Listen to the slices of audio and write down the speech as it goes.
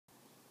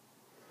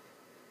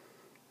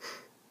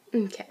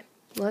Okay,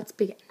 let's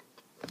begin.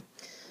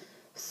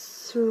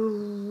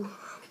 So,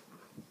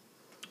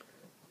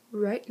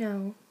 right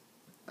now,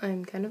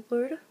 I'm kind of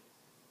bored.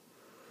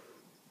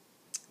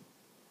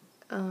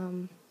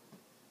 I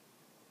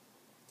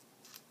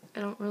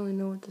don't really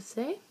know what to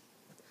say.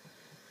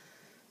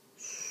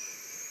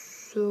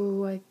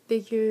 So, I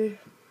figured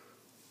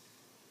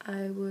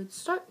I would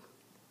start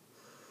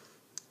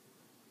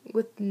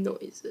with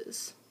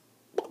noises.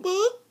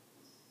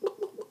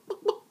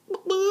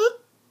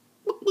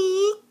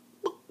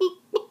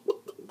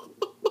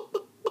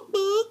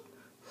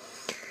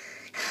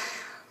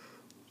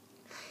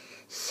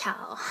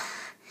 So,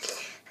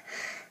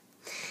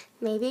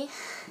 maybe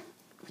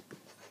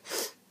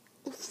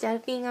instead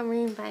of being a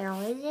marine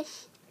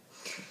biologist,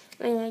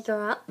 when I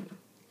grow up,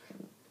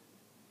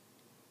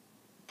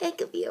 I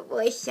could be a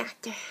voice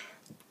actor.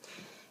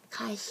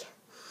 Because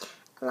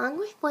along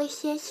with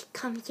voices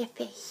comes a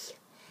face.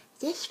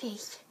 This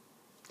face,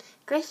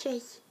 Grace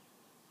face,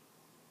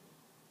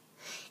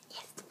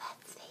 is the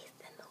best face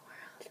in the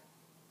world.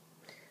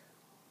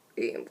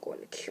 I am going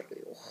to kill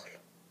you all.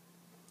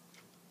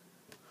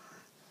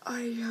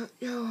 I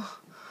don't know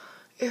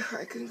if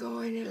I can go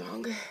any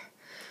longer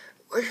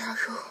without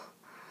you.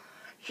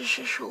 This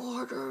is so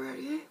hard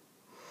already.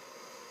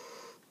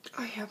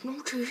 I have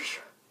no teeth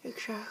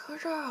except for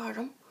the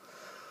bottom.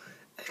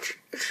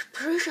 It's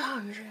pretty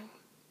challenging.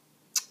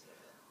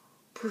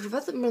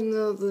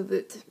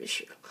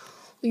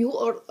 You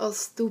are a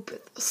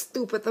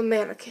stupid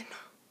American.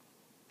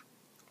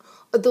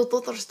 I don't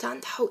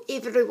understand how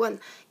everyone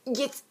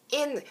gets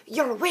in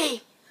your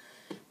way.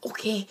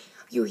 Okay,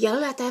 you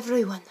yell at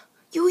everyone.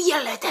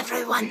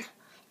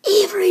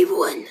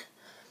 Everyone.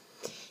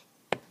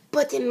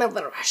 But in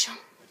Mother Russia,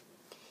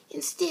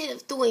 instead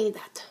of doing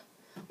that,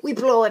 we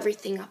blow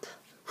everything up.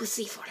 We'll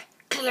see for it.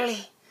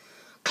 Clearly.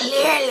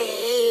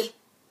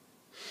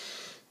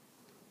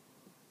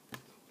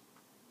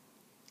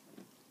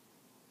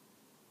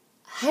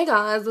 Hey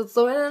guys, it's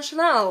Zoe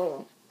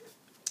Chanel.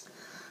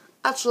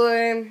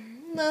 Actually,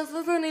 this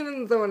isn't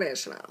even Zoe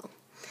Chanel.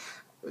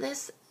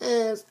 This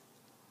is...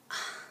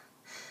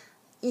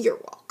 You're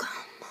welcome.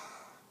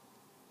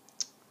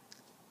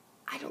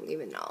 I don't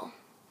even know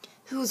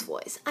whose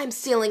voice I'm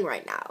stealing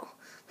right now.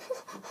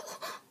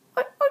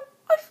 I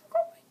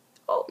forgot.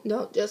 Oh,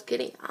 no, just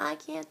kidding. I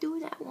can't do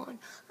that one.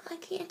 I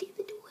can't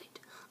even do it.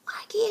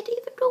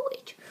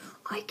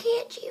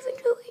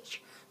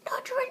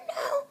 Not right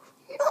now.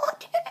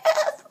 Not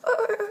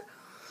ever.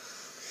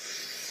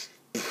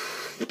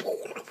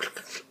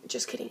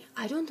 Just kidding.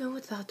 I don't know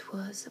what that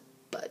was,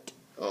 but,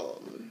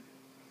 Oh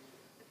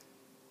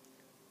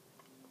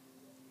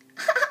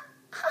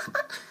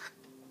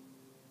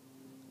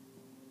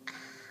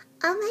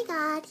my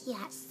god,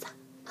 yes.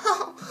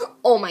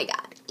 Oh my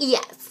god,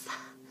 yes.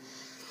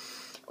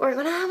 We're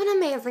gonna have an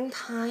amazing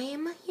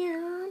time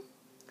here.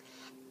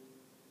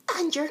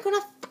 And you're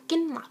gonna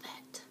fucking love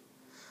it.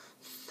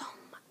 So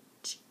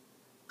much.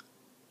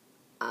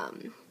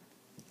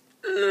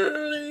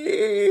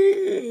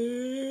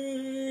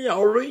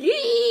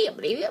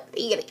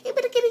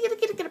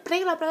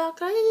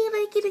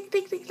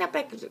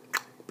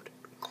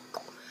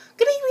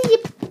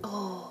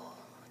 Oh,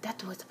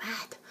 that was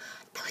bad.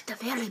 That was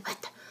very bad.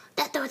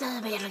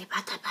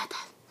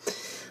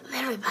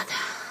 Very bad.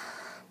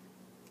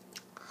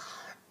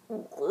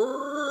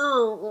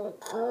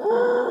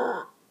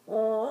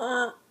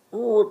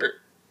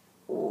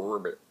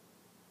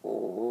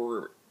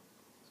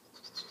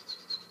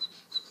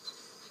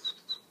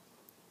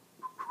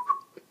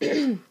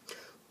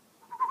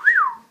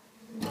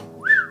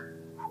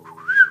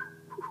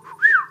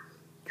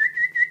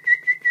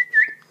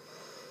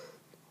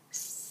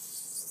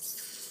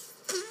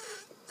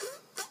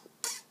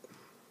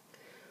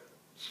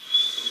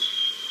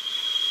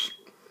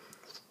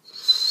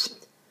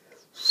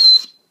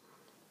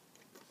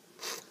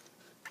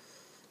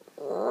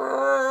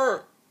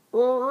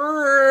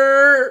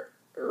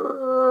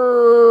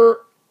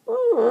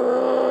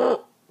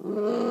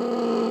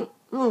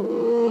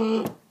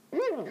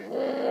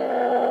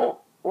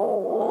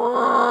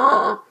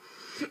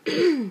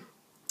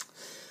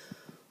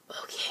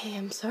 Okay,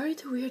 I'm sorry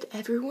to weird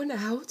everyone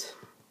out.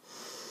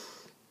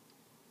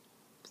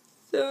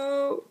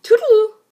 So, toodaloo!